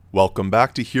Welcome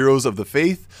back to Heroes of the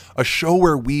Faith, a show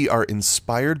where we are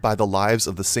inspired by the lives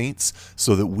of the saints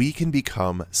so that we can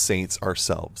become saints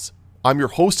ourselves. I'm your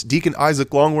host, Deacon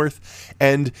Isaac Longworth,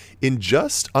 and in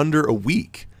just under a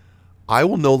week, I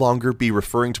will no longer be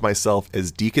referring to myself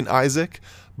as Deacon Isaac,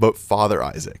 but Father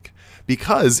Isaac.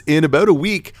 Because in about a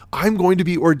week, I'm going to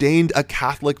be ordained a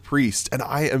Catholic priest, and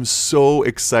I am so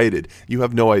excited. You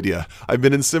have no idea. I've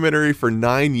been in seminary for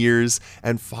 9 years,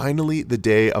 and finally the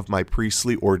day of my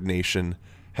priestly ordination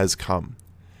has come.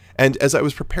 And as I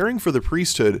was preparing for the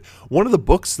priesthood, one of the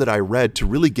books that I read to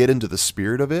really get into the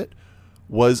spirit of it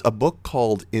was a book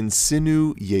called In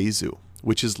Sinu Jesu,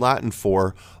 which is Latin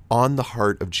for On the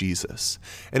Heart of Jesus.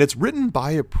 And it's written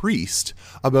by a priest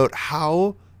about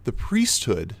how the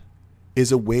priesthood is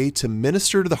a way to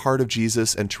minister to the heart of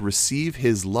Jesus and to receive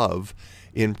his love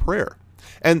in prayer.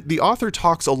 And the author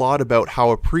talks a lot about how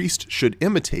a priest should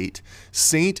imitate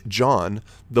Saint John,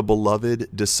 the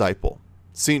beloved disciple.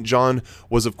 Saint John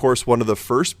was, of course, one of the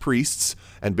first priests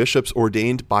and bishops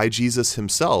ordained by Jesus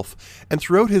himself. And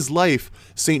throughout his life,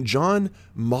 Saint John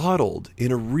modeled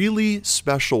in a really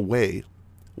special way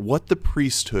what the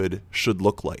priesthood should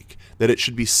look like, that it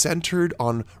should be centered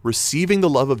on receiving the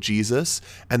love of Jesus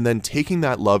and then taking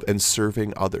that love and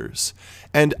serving others.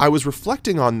 And I was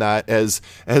reflecting on that as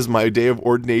my day of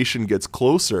ordination gets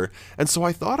closer, and so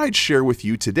I thought I'd share with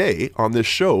you today on this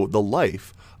show the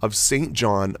life of Saint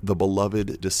John, the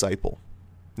beloved disciple.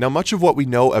 Now, much of what we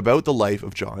know about the life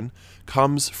of John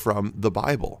comes from the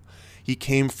Bible. He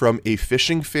came from a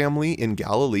fishing family in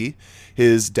Galilee.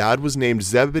 His dad was named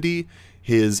Zebedee.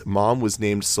 His mom was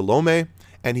named Salome,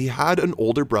 and he had an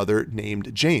older brother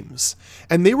named James.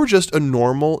 And they were just a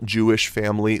normal Jewish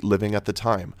family living at the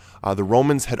time. The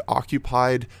Romans had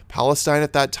occupied Palestine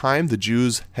at that time. The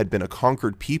Jews had been a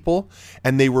conquered people,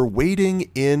 and they were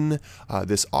waiting in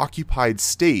this occupied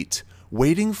state,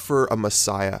 waiting for a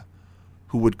Messiah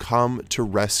who would come to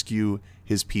rescue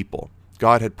his people.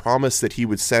 God had promised that he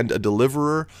would send a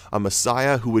deliverer, a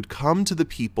Messiah who would come to the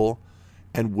people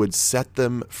and would set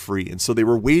them free. And so they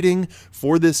were waiting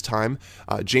for this time.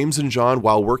 James and John,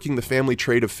 while working the family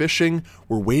trade of fishing,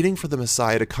 were waiting for the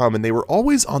Messiah to come, and they were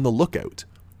always on the lookout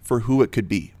for who it could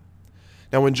be.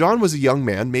 Now, when John was a young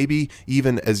man, maybe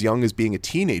even as young as being a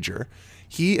teenager,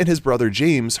 he and his brother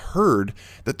James heard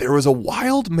that there was a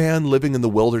wild man living in the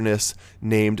wilderness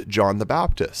named John the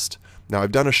Baptist. Now,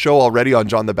 I've done a show already on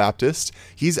John the Baptist.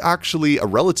 He's actually a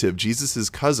relative, Jesus'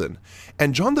 cousin.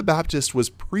 And John the Baptist was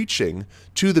preaching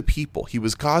to the people. He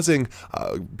was causing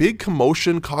a big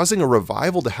commotion, causing a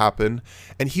revival to happen,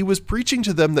 and he was preaching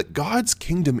to them that God's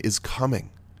kingdom is coming.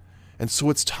 And so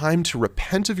it's time to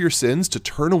repent of your sins, to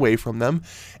turn away from them,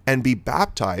 and be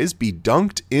baptized, be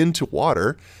dunked into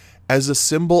water as a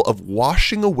symbol of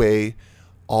washing away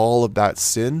all of that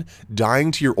sin, dying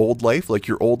to your old life, like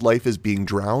your old life is being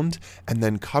drowned, and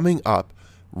then coming up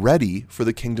ready for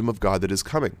the kingdom of God that is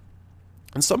coming.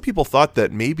 And some people thought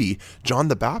that maybe John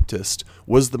the Baptist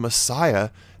was the Messiah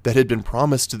that had been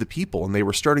promised to the people, and they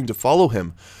were starting to follow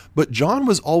him. But John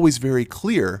was always very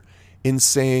clear in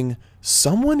saying,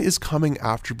 someone is coming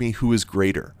after me who is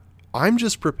greater. I'm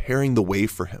just preparing the way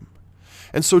for him.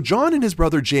 And so John and his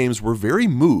brother James were very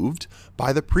moved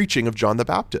by the preaching of John the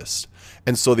Baptist.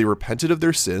 And so they repented of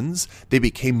their sins, they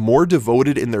became more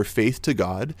devoted in their faith to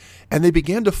God, and they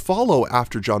began to follow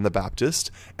after John the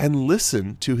Baptist and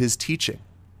listen to his teaching.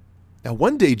 Now,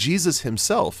 one day Jesus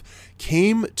himself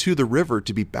came to the river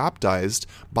to be baptized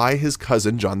by his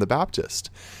cousin John the Baptist.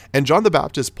 And John the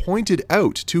Baptist pointed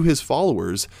out to his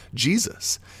followers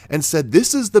Jesus and said,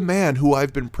 "This is the man who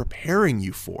I've been preparing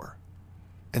you for."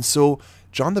 And so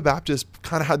John the Baptist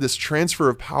kind of had this transfer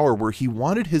of power where he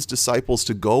wanted his disciples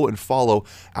to go and follow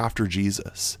after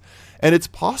Jesus. And it's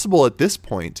possible at this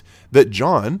point that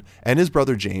John and his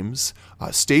brother James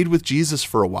stayed with Jesus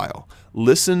for a while,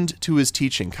 listened to his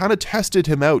teaching, kind of tested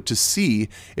him out to see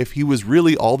if he was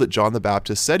really all that John the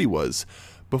Baptist said he was,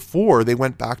 before they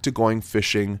went back to going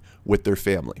fishing with their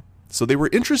family. So they were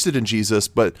interested in Jesus,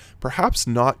 but perhaps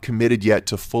not committed yet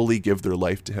to fully give their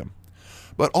life to him.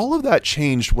 But all of that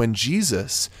changed when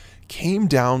Jesus came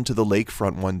down to the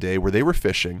lakefront one day where they were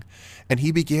fishing, and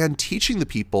he began teaching the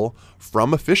people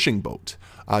from a fishing boat.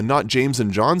 Not James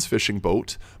and John's fishing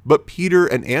boat, but Peter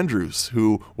and Andrew's,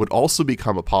 who would also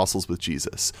become apostles with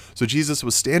Jesus. So Jesus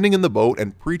was standing in the boat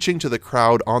and preaching to the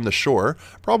crowd on the shore,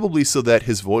 probably so that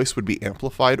his voice would be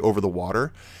amplified over the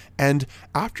water. And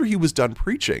after he was done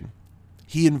preaching,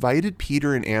 he invited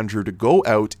Peter and Andrew to go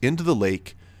out into the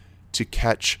lake to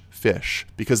catch fish,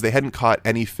 because they hadn't caught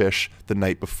any fish the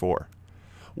night before.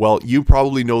 Well, you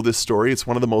probably know this story. It's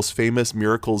one of the most famous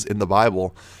miracles in the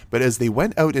Bible. But as they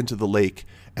went out into the lake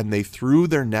and they threw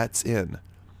their nets in.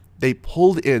 They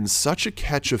pulled in such a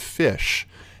catch of fish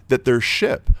that their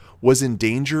ship was in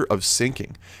danger of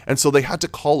sinking. And so they had to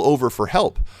call over for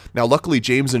help. Now, luckily,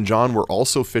 James and John were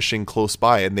also fishing close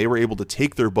by, and they were able to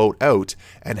take their boat out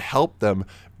and help them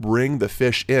bring the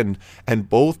fish in. And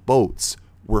both boats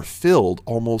were filled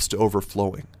almost to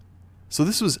overflowing. So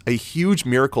this was a huge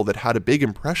miracle that had a big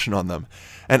impression on them.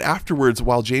 And afterwards,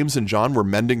 while James and John were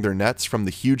mending their nets from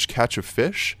the huge catch of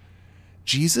fish,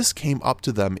 Jesus came up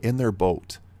to them in their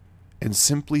boat and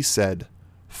simply said,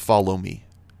 "Follow me,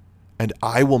 and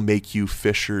I will make you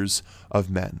fishers of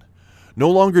men." No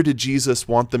longer did Jesus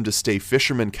want them to stay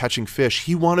fishermen catching fish.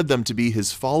 He wanted them to be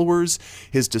his followers,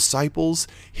 his disciples,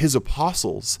 his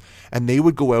apostles, and they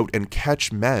would go out and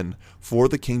catch men for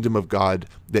the kingdom of God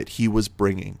that he was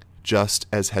bringing, just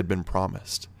as had been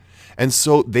promised. And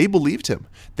so they believed him.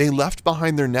 They left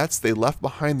behind their nets, they left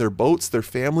behind their boats, their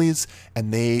families,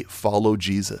 and they followed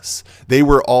Jesus. They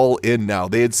were all in now.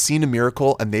 They had seen a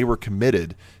miracle, and they were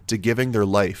committed to giving their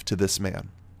life to this man.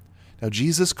 Now,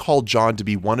 Jesus called John to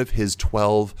be one of his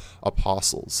 12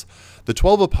 apostles. The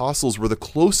 12 apostles were the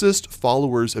closest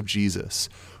followers of Jesus,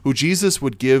 who Jesus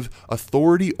would give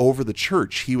authority over the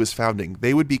church he was founding.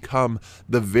 They would become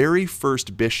the very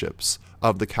first bishops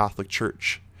of the Catholic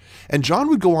Church. And John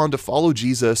would go on to follow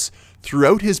Jesus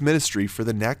throughout his ministry for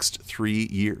the next 3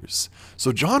 years.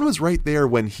 So John was right there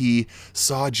when he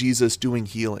saw Jesus doing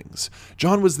healings.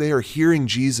 John was there hearing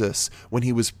Jesus when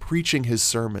he was preaching his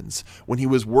sermons, when he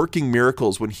was working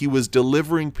miracles, when he was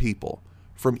delivering people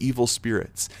from evil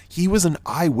spirits. He was an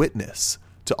eyewitness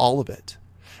to all of it.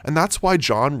 And that's why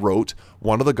John wrote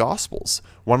one of the Gospels.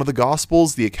 One of the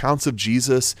Gospels, the accounts of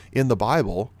Jesus in the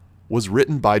Bible, was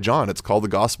written by John. It's called the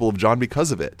Gospel of John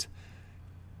because of it.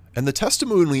 And the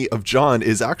testimony of John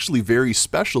is actually very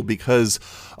special because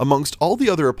amongst all the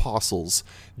other apostles,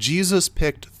 Jesus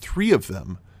picked 3 of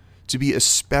them to be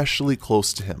especially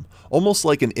close to him, almost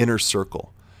like an inner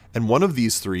circle. And one of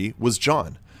these 3 was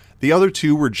John. The other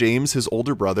 2 were James, his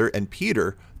older brother, and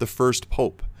Peter, the first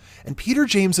pope. And Peter,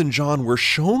 James, and John were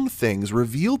shown things,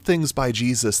 revealed things by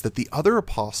Jesus that the other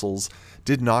apostles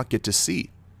did not get to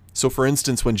see. So for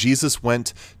instance, when Jesus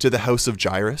went to the house of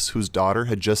Jairus, whose daughter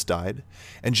had just died,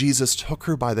 and Jesus took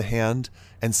her by the hand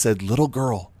and said, "Little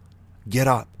girl, get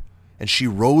up." And she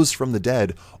rose from the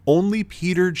dead. Only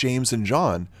Peter, James, and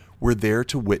John were there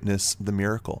to witness the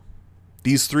miracle.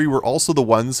 These 3 were also the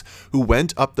ones who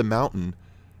went up the mountain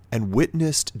and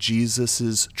witnessed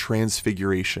Jesus's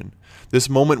transfiguration. This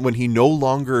moment when he no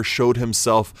longer showed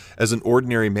himself as an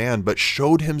ordinary man, but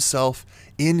showed himself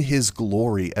in his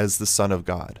glory as the Son of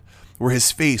God, where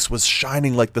his face was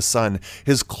shining like the sun,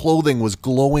 his clothing was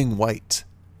glowing white,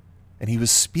 and he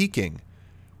was speaking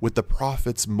with the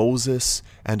prophets Moses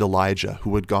and Elijah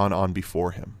who had gone on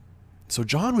before him. So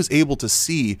John was able to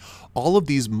see all of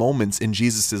these moments in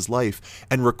Jesus' life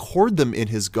and record them in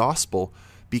his gospel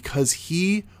because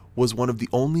he was one of the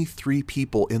only 3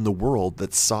 people in the world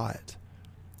that saw it.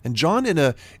 And John, in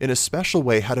a special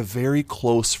way, had a very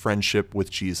close friendship with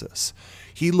Jesus.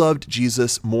 He loved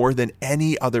Jesus more than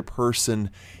any other person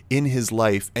in his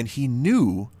life, and he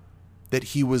knew that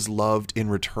he was loved in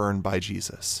return by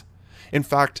Jesus. In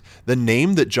fact, the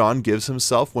name that John gives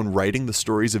himself when writing the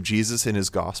stories of Jesus in his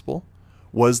gospel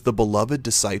was the beloved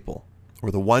disciple,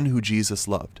 or the one who Jesus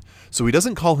loved. So he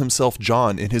doesn't call himself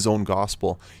John in his own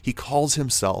gospel. He calls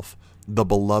himself the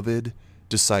beloved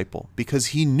disciple because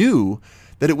he knew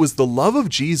that it was the love of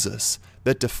Jesus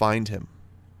that defined him.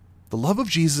 The love of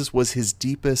Jesus was his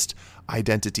deepest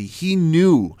identity. He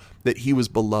knew that he was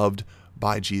beloved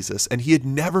by Jesus, and he had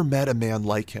never met a man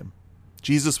like him.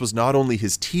 Jesus was not only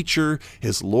his teacher,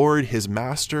 his Lord, his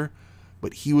master,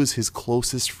 but he was his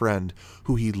closest friend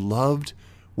who he loved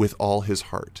with all his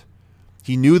heart.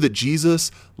 He knew that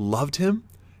Jesus loved him,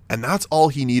 and that's all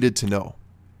he needed to know.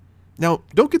 Now,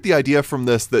 don't get the idea from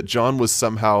this that John was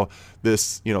somehow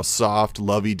this, soft,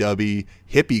 lovey-dovey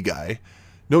hippie guy.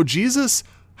 No, Jesus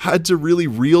had to really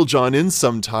reel John in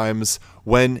sometimes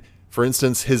when, for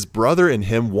instance, his brother and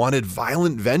him wanted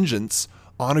violent vengeance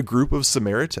on a group of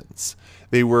Samaritans.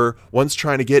 They were once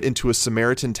trying to get into a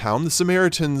Samaritan town. The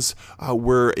Samaritans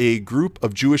were a group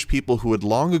of Jewish people who had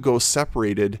long ago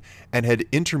separated and had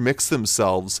intermixed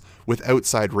themselves with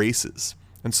outside races.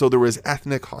 And so there was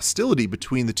ethnic hostility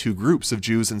between the 2 groups of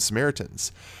Jews and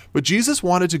Samaritans. But Jesus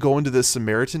wanted to go into this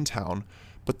Samaritan town,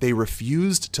 but they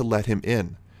refused to let him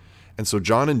in. And so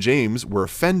John and James were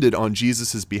offended on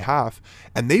Jesus' behalf,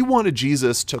 and they wanted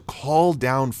Jesus to call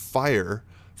down fire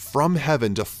from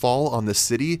heaven to fall on the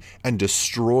city and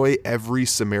destroy every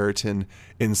Samaritan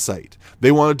in sight.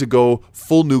 They wanted to go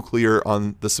full nuclear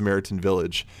on the Samaritan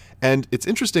village. And it's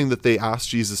interesting that they asked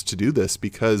Jesus to do this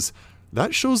because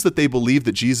that shows that they believed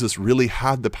that Jesus really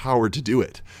had the power to do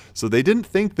it. So they didn't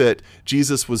think that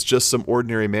Jesus was just some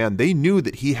ordinary man. They knew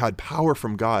that he had power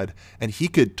from God and he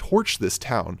could torch this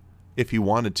town if he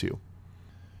wanted to.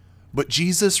 But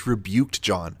Jesus rebuked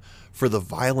John for the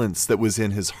violence that was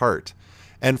in his heart.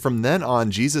 And from then on,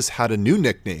 Jesus had a new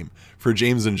nickname for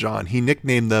James and John. He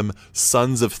nicknamed them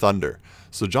Sons of Thunder.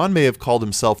 So John may have called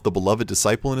himself the beloved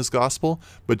disciple in his gospel,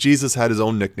 but Jesus had his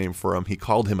own nickname for him. He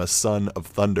called him a son of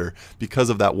thunder because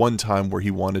of that one time where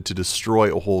he wanted to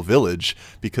destroy a whole village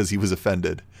because he was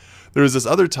offended. There was this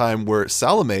other time where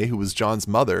Salome, who was John's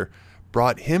mother,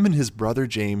 brought him and his brother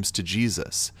James to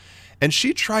Jesus. And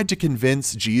she tried to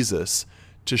convince Jesus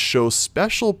to show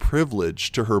special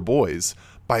privilege to her boys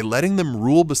by letting them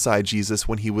rule beside Jesus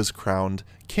when he was crowned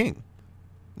king.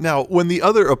 Now, when the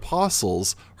other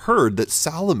apostles heard that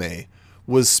Salome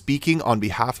was speaking on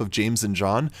behalf of James and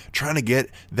John, trying to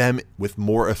get them with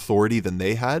more authority than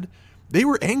they had, they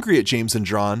were angry at James and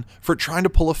John for trying to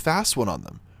pull a fast one on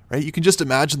them, right? You can just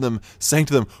imagine them saying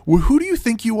to them, well, who do you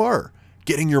think you are?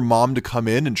 Getting your mom to come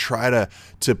in and try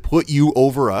to put you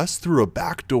over us through a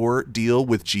backdoor deal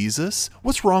with Jesus?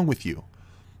 What's wrong with you?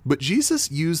 But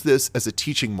Jesus used this as a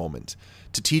teaching moment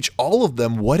to teach all of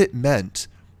them what it meant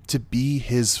to be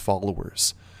his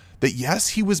followers. That yes,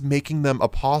 he was making them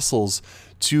apostles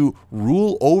to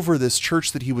rule over this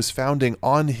church that he was founding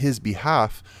on his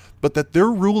behalf, but that their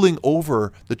ruling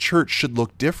over the church should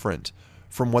look different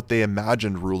from what they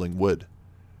imagined ruling would.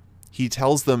 He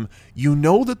tells them, you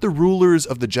know that the rulers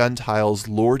of the Gentiles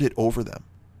lord it over them,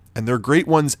 and their great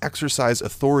ones exercise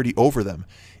authority over them.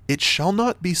 It shall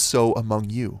not be so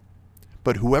among you,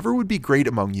 but whoever would be great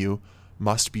among you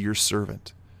must be your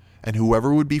servant. And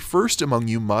whoever would be first among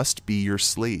you must be your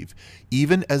slave,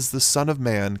 even as the Son of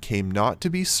Man came not to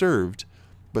be served,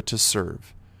 but to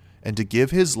serve, and to give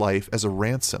his life as a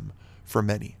ransom for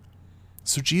many.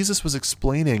 So Jesus was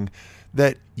explaining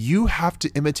that you have to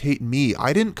imitate me.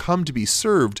 I didn't come to be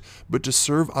served, but to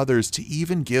serve others, to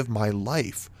even give my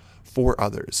life for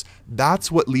others.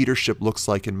 That's what leadership looks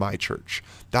like in my church.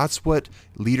 That's what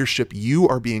leadership you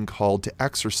are being called to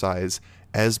exercise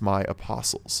as my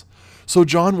apostles. So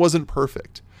John wasn't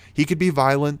perfect. He could be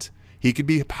violent. He could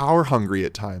be power hungry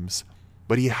at times,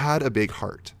 but he had a big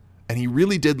heart. And he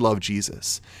really did love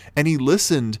Jesus. And he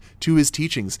listened to his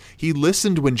teachings. He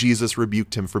listened when Jesus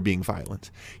rebuked him for being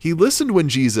violent. He listened when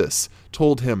Jesus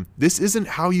told him, this isn't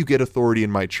how you get authority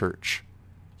in my church.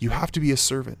 You have to be a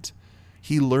servant.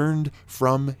 He learned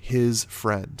from his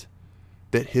friend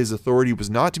that his authority was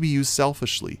not to be used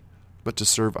selfishly, but to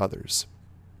serve others.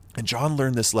 And John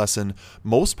learned this lesson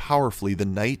most powerfully the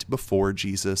night before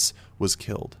Jesus was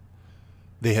killed.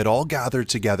 They had all gathered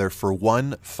together for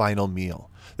one final meal.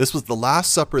 This was the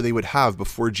Last Supper they would have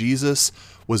before Jesus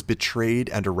was betrayed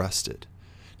and arrested.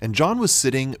 And John was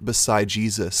sitting beside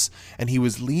Jesus, and he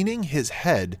was leaning his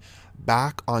head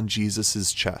back on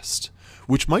Jesus's chest,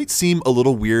 which might seem a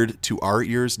little weird to our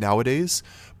ears nowadays,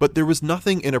 but there was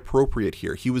nothing inappropriate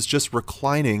here. He was just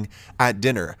reclining at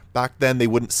dinner. Back then, they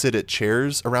wouldn't sit at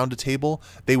chairs around a table.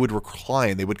 They would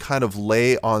recline. They would kind of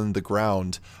lay on the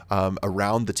ground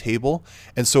around the table.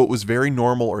 And so it was very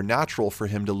normal or natural for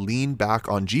him to lean back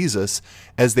on Jesus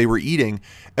as they were eating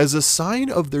as a sign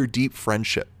of their deep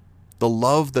friendship, the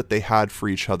love that they had for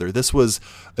each other. This was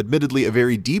admittedly a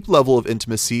very deep level of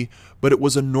intimacy, but it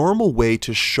was a normal way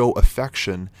to show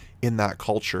affection in that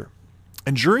culture.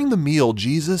 And during the meal,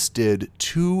 Jesus did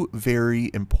two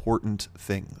very important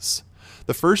things.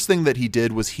 The first thing that he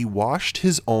did was he washed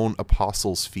his own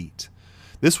apostles' feet.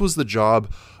 This was the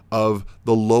job of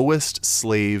the lowest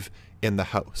slave in the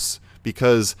house,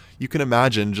 because you can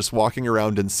imagine just walking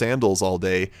around in sandals all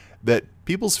day that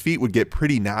people's feet would get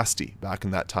pretty nasty back in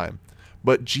that time.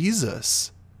 But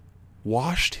Jesus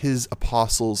washed his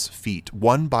apostles' feet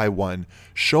one by one,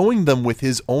 showing them with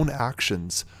his own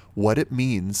actions what it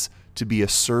means to be a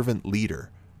servant leader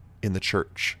in the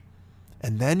church.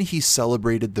 And then he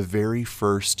celebrated the very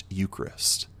first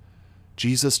Eucharist.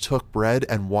 Jesus took bread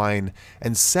and wine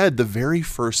and said the very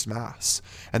first Mass,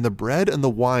 and the bread and the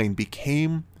wine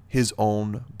became his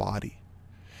own body.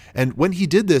 And when he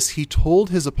did this, he told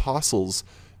his apostles,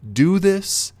 do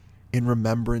this in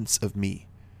remembrance of me.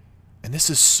 And this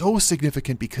is so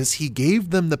significant because he gave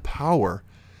them the power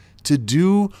to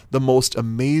do the most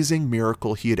amazing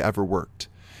miracle he had ever worked.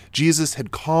 Jesus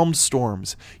had calmed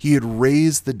storms. He had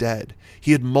raised the dead.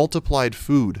 He had multiplied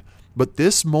food. But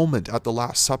this moment at the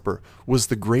Last Supper was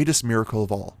the greatest miracle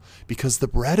of all, because the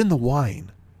bread and the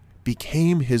wine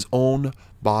became his own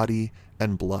body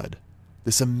and blood.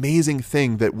 This amazing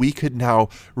thing that we could now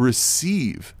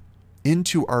receive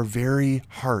into our very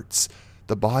hearts,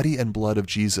 the body and blood of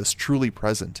Jesus truly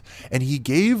present. And he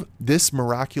gave this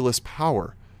miraculous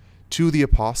power to the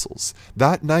apostles.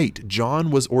 That night,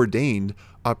 John was ordained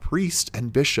a priest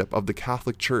and bishop of the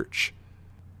Catholic Church.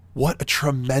 What a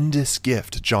tremendous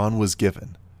gift John was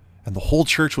given, and the whole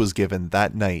church was given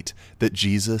that night that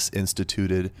Jesus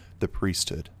instituted the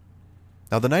priesthood.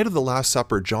 Now, the night of the Last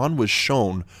Supper, John was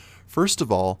shown, first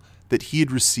of all, that he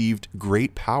had received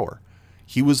great power.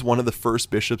 He was one of the first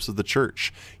bishops of the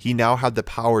church. He now had the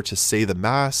power to say the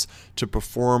Mass, to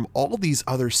perform all these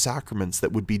other sacraments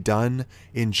that would be done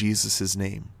in Jesus'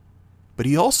 name. But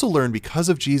he also learned, because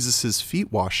of Jesus'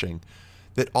 feet washing,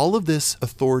 that all of this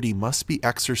authority must be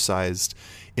exercised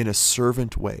in a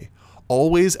servant way,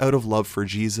 always out of love for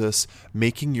Jesus,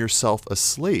 making yourself a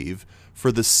slave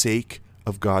for the sake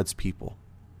of God's people.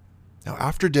 Now,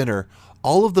 after dinner,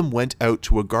 all of them went out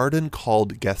to a garden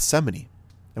called Gethsemane.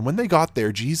 And when they got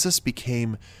there, Jesus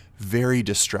became very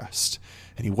distressed,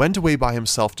 and he went away by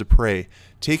himself to pray,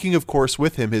 taking, of course,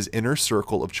 with him his inner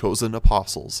circle of chosen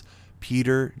apostles,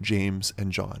 Peter, James,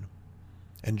 and John.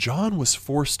 And John was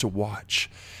forced to watch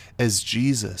as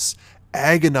Jesus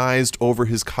agonized over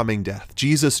his coming death.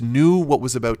 Jesus knew what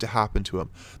was about to happen to him,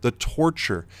 the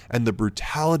torture and the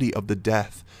brutality of the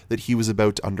death that he was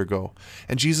about to undergo.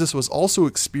 And Jesus was also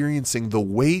experiencing the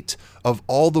weight of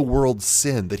all the world's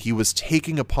sin that he was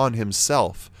taking upon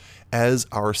himself as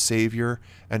our Savior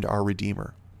and our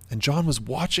Redeemer. And John was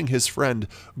watching his friend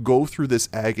go through this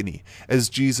agony as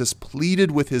Jesus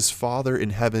pleaded with his Father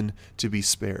in heaven to be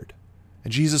spared.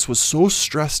 And Jesus was so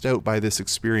stressed out by this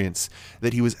experience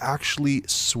that he was actually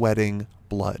sweating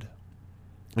blood.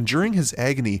 And during his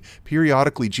agony,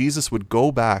 periodically Jesus would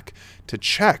go back to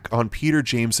check on Peter,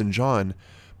 James, and John.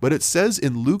 But it says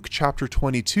in Luke chapter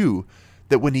 22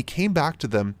 that when he came back to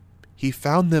them, he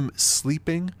found them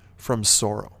sleeping from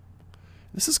sorrow.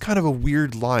 This is kind of a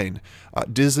weird line.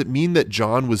 Does it mean that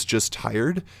John was just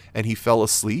tired and he fell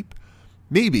asleep?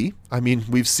 Maybe. I mean,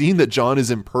 we've seen that John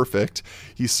is imperfect.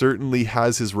 He certainly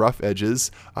has his rough edges.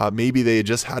 Maybe they had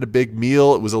just had a big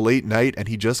meal, it was a late night, and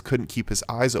he just couldn't keep his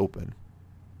eyes open.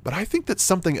 But I think that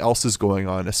something else is going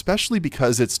on, especially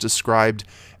because it's described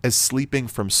as sleeping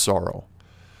from sorrow.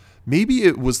 Maybe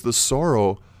it was the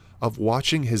sorrow of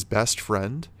watching his best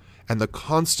friend and the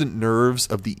constant nerves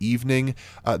of the evening,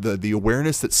 the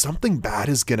awareness that something bad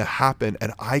is going to happen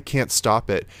and I can't stop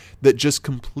it, that just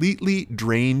completely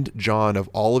drained John of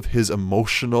all of his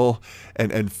emotional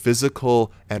and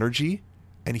physical energy,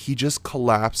 and he just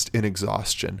collapsed in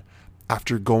exhaustion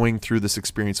after going through this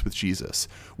experience with Jesus.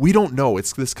 We don't know.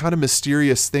 It's this kind of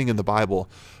mysterious thing in the Bible,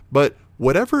 but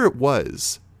whatever it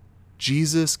was,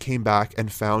 Jesus came back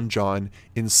and found John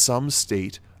in some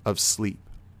state of sleep.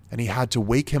 And he had to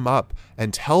wake him up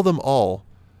and tell them all,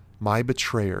 my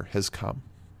betrayer has come.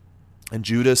 And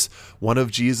Judas, one of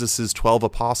Jesus's 12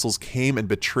 apostles, came and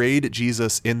betrayed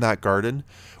Jesus in that garden.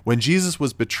 When Jesus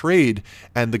was betrayed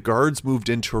and the guards moved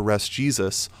in to arrest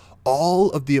Jesus,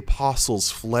 all of the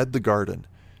apostles fled the garden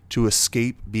to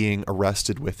escape being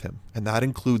arrested with him. And that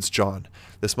includes John.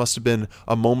 This must have been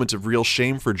a moment of real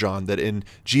shame for John, that in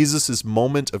Jesus's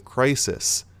moment of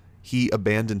crisis, he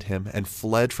abandoned him and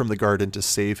fled from the garden to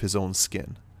save his own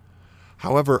skin.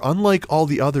 However, unlike all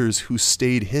the others who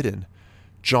stayed hidden,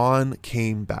 John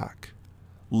came back.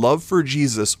 Love for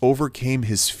Jesus overcame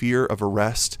his fear of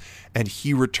arrest, and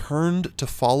he returned to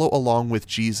follow along with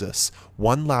Jesus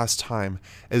one last time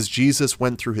as Jesus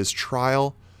went through his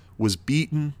trial, was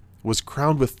beaten, was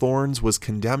crowned with thorns, was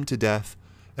condemned to death,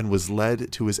 and was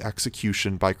led to his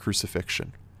execution by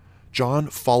crucifixion. John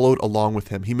followed along with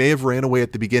him. He may have ran away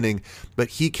at the beginning, but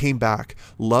he came back.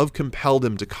 Love compelled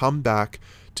him to come back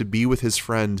to be with his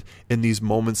friend in these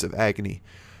moments of agony.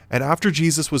 And after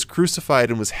Jesus was crucified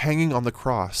and was hanging on the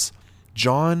cross,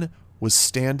 John was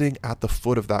standing at the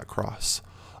foot of that cross,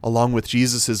 along with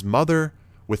Jesus' mother,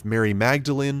 with Mary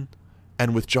Magdalene,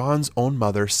 and with John's own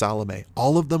mother, Salome.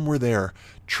 All of them were there,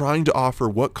 trying to offer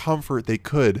what comfort they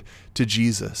could to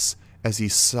Jesus as he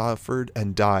suffered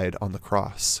and died on the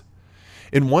cross.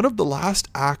 In one of the last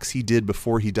acts he did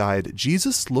before he died,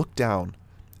 Jesus looked down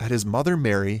at his mother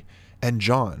Mary and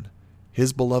John,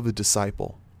 his beloved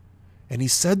disciple, and he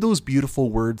said those beautiful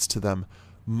words to them,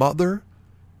 "Mother,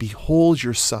 behold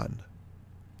your son,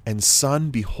 and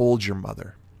son, behold your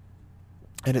mother."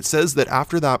 And it says that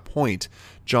after that point,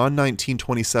 John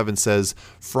 19:27 says,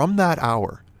 from that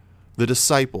hour, the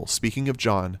disciple, speaking of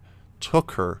John,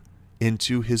 took her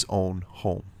into his own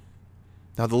home.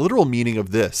 Now, the literal meaning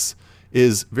of this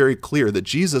is very clear, that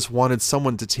Jesus wanted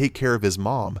someone to take care of his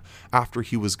mom after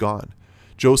he was gone.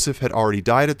 Joseph had already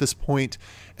died at this point,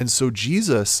 and so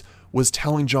Jesus was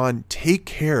telling John, take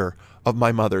care of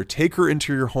my mother, take her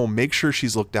into your home, make sure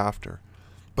she's looked after.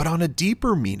 But on a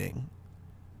deeper meaning,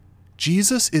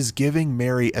 Jesus is giving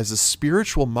Mary as a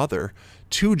spiritual mother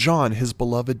to John, his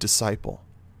beloved disciple.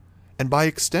 And by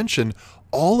extension,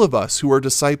 all of us who are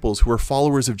disciples, who are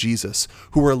followers of Jesus,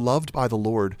 who are loved by the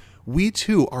Lord, we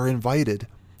too are invited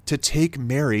to take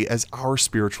Mary as our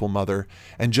spiritual mother.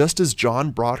 And just as John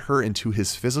brought her into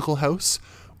his physical house,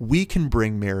 we can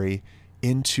bring Mary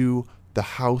into the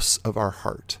house of our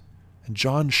heart. And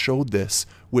John showed this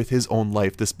with his own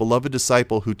life, this beloved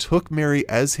disciple who took Mary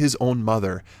as his own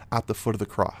mother at the foot of the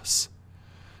cross.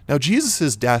 Now,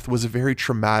 Jesus' death was a very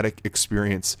traumatic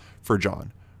experience for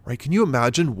John, right? Can you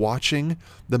imagine watching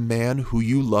the man who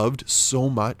you loved so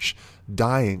much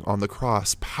dying on the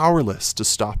cross, powerless to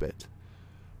stop it?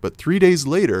 But 3 days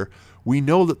later, we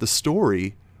know that the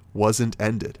story wasn't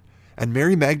ended. And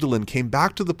Mary Magdalene came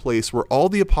back to the place where all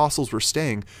the apostles were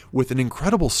staying with an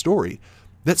incredible story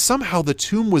that somehow the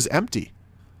tomb was empty.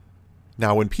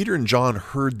 Now, when Peter and John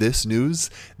heard this news,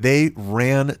 they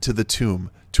ran to the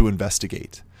tomb to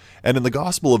investigate. And in the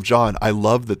Gospel of John, I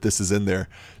love that this is in there.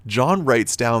 John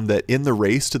writes down that in the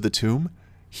race to the tomb,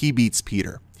 he beats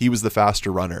Peter. He was the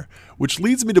faster runner, which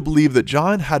leads me to believe that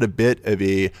John had a bit of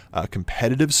a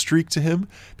competitive streak to him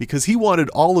because he wanted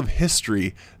all of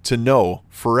history to know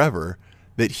forever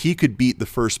that he could beat the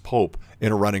first pope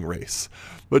in a running race.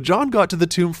 But John got to the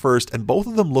tomb first, and both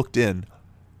of them looked in.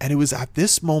 And it was at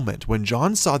this moment, when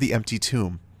John saw the empty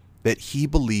tomb, that he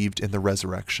believed in the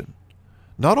resurrection.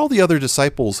 Not all the other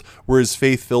disciples were as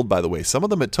faith-filled, by the way. Some of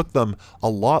them, it took them a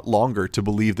lot longer to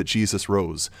believe that Jesus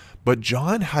rose. But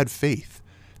John had faith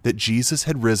that Jesus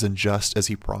had risen just as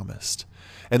he promised.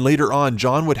 And later on,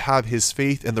 John would have his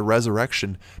faith in the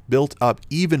resurrection built up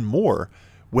even more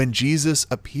when Jesus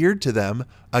appeared to them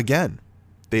again.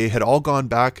 They had all gone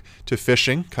back to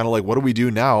fishing, kind of like, what do we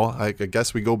do now? I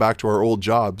guess we go back to our old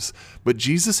jobs. But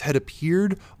Jesus had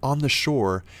appeared on the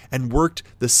shore and worked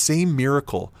the same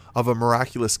miracle of a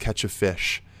miraculous catch of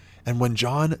fish. And when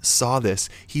John saw this,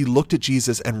 he looked at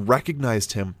Jesus and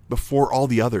recognized him before all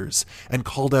the others and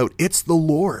called out, "It's the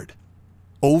Lord,"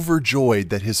 overjoyed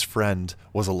that his friend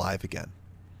was alive again.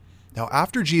 Now,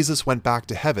 after Jesus went back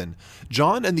to heaven,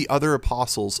 John and the other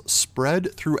apostles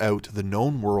spread throughout the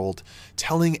known world,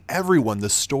 telling everyone the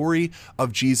story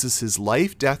of Jesus'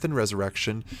 life, death, and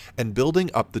resurrection, and building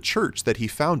up the church that he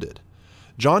founded.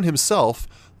 John himself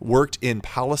worked in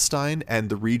Palestine and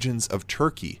the regions of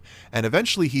Turkey, and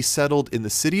eventually he settled in the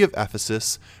city of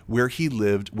Ephesus, where he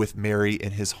lived with Mary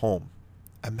in his home.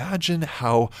 Imagine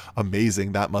how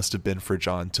amazing that must have been for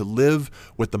John to live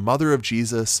with the mother of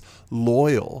Jesus,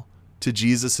 loyal to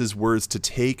Jesus' words to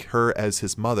take her as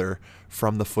his mother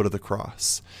from the foot of the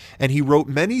cross. And he wrote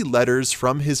many letters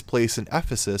from his place in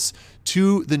Ephesus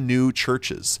to the new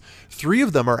churches. 3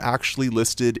 of them are actually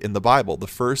listed in the Bible, the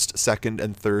 1st, 2nd,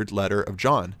 and 3rd letter of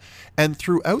John. And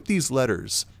throughout these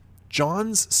letters,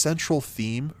 John's central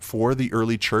theme for the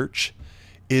early church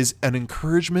is an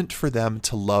encouragement for them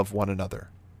to love one another.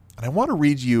 And I want to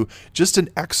read you just an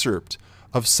excerpt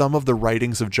of some of the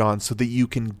writings of John so that you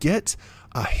can get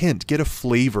a hint, get a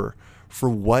flavor for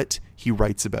what he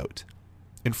writes about.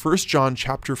 In 1 John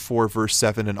chapter 4, verse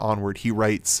 7 and onward, he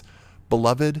writes,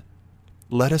 "Beloved,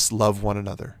 let us love one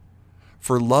another.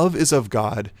 For love is of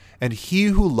God, and he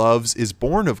who loves is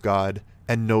born of God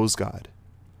and knows God.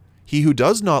 He who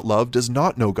does not love does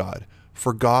not know God,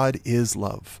 for God is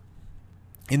love.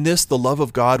 In this, the love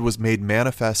of God was made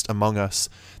manifest among us,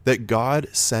 that God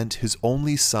sent his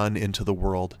only Son into the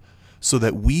world, so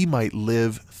that we might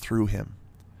live through him.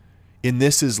 In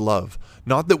this is love,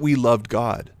 not that we loved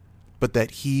God, but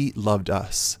that he loved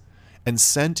us, and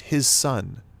sent his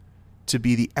Son to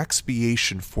be the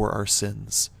expiation for our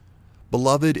sins.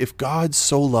 Beloved, if God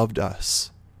so loved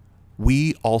us,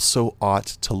 we also ought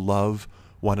to love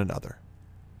one another."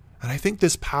 And I think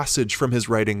this passage from his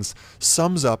writings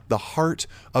sums up the heart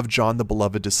of John the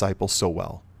beloved disciple so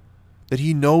well. That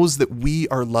he knows that we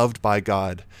are loved by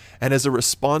God, and as a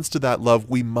response to that love,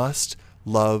 we must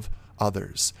love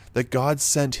others. That God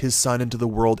sent his Son into the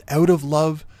world out of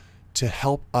love to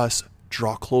help us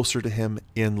draw closer to him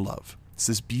in love. It's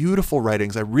this beautiful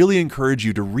writings. I really encourage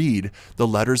you to read the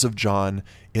letters of John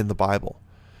in the Bible.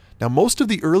 Now, most of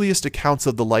the earliest accounts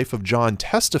of the life of John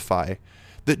testify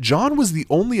that John was the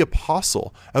only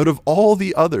apostle out of all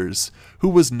the others who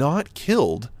was not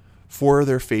killed for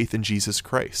their faith in Jesus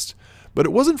Christ. But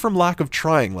it wasn't from lack of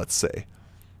trying, let's say,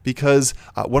 because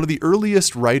one of the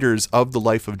earliest writers of the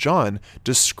life of John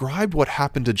described what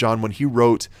happened to John when he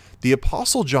wrote, "The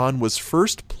apostle John was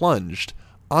first plunged,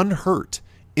 unhurt,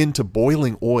 into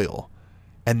boiling oil,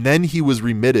 and then he was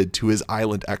remitted to his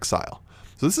island exile.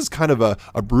 So this is kind of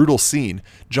a brutal scene.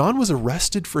 John was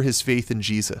arrested for his faith in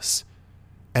Jesus,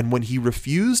 and when he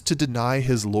refused to deny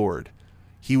his Lord,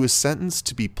 he was sentenced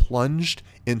to be plunged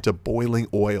into boiling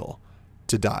oil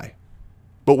to die.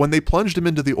 But when they plunged him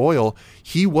into the oil,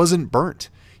 he wasn't burnt.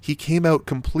 He came out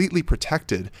completely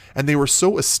protected, and they were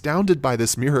so astounded by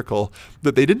this miracle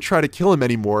that they didn't try to kill him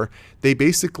anymore. They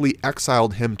basically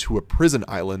exiled him to a prison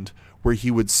island where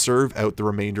he would serve out the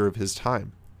remainder of his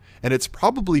time. And it's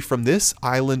probably from this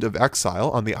island of exile,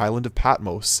 on the island of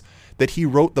Patmos, that he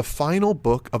wrote the final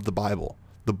book of the Bible,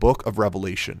 the book of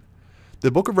Revelation. The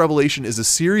book of Revelation is a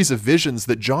series of visions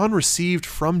that John received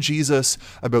from Jesus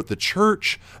about the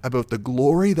church, about the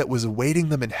glory that was awaiting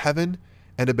them in heaven,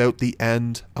 and about the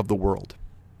end of the world.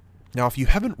 Now, if you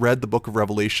haven't read the book of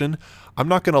Revelation, I'm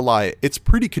not going to lie, it's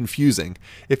pretty confusing.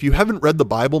 If you haven't read the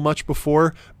Bible much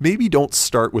before, maybe don't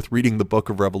start with reading the book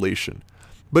of Revelation.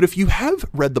 But if you have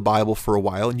read the Bible for a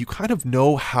while and you kind of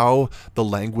know how the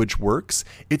language works,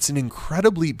 it's an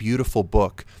incredibly beautiful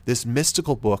book, this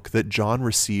mystical book that John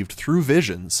received through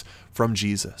visions from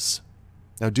Jesus.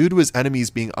 Now, due to his enemies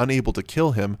being unable to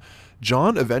kill him,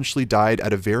 John eventually died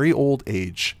at a very old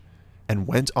age and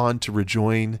went on to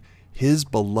rejoin his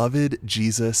beloved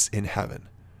Jesus in heaven,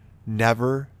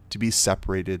 never to be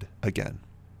separated again.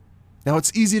 Now,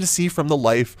 it's easy to see from the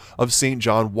life of St.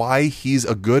 John why he's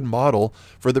a good model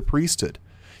for the priesthood.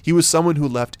 He was someone who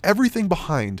left everything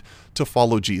behind to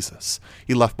follow Jesus.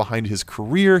 He left behind his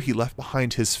career, he left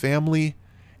behind his family,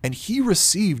 and he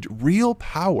received real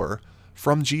power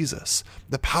from Jesus.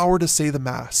 The power to say the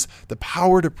Mass, the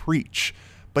power to preach,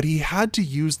 but he had to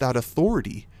use that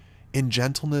authority in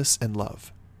gentleness and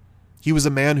love. He was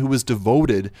a man who was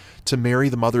devoted to Mary,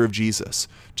 the mother of Jesus,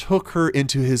 took her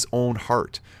into his own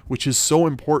heart, which is so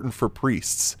important for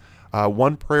priests.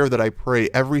 One prayer that I pray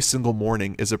every single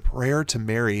morning is a prayer to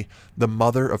Mary, the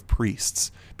mother of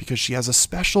priests, because she has a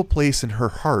special place in her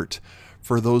heart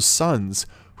for those sons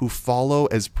who follow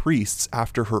as priests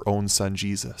after her own son,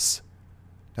 Jesus.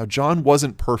 Now, John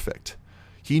wasn't perfect.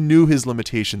 He knew his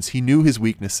limitations. He knew his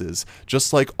weaknesses,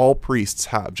 just like all priests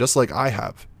have, just like I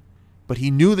have. But he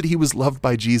knew that he was loved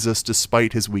by Jesus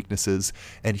despite his weaknesses,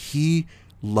 and he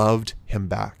loved him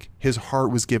back. His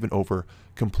heart was given over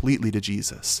completely to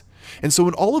Jesus. And so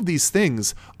in all of these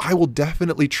things, I will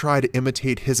definitely try to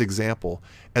imitate his example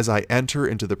as I enter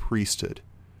into the priesthood.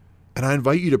 And I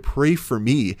invite you to pray for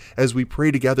me as we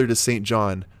pray together to St.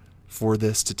 John for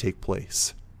this to take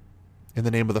place. In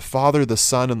the name of the Father, the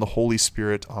Son, and the Holy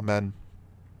Spirit. Amen.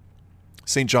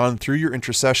 St. John, through your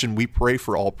intercession, we pray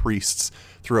for all priests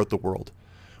throughout the world.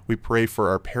 We pray for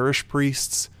our parish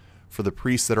priests, for the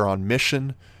priests that are on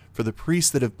mission, for the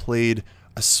priests that have played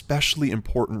especially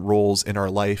important roles in our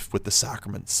life with the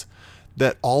sacraments,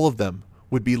 that all of them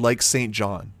would be like St.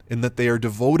 John, in that they are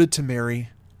devoted to Mary,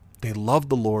 they love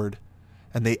the Lord,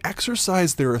 and they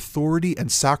exercise their authority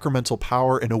and sacramental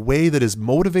power in a way that is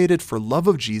motivated for love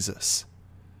of Jesus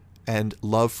and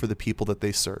love for the people that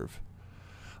they serve.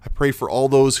 I pray for all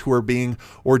those who are being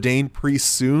ordained priests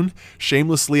soon.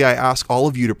 Shamelessly, I ask all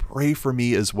of you to pray for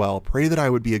me as well. Pray that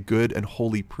I would be a good and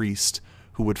holy priest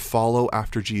who would follow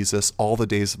after Jesus all the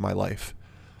days of my life.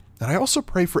 And I also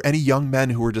pray for any young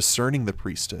men who are discerning the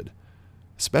priesthood,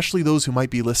 especially those who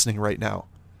might be listening right now,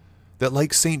 that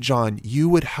like St. John, you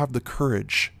would have the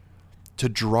courage to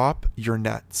drop your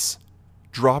nets,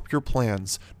 drop your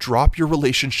plans, drop your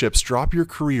relationships, drop your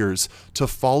careers to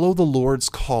follow the Lord's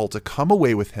call to come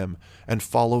away with him and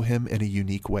follow him in a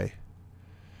unique way.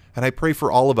 And I pray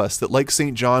for all of us that like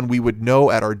St. John, we would know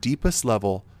at our deepest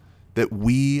level that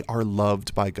we are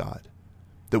loved by God,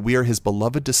 that we are his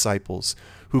beloved disciples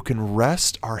who can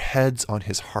rest our heads on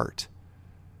his heart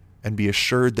and be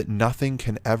assured that nothing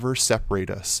can ever separate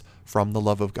us from the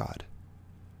love of God.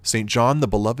 St. John, the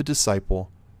beloved disciple,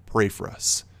 pray for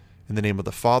us. In the name of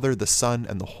the Father, the Son,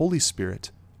 and the Holy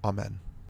Spirit. Amen.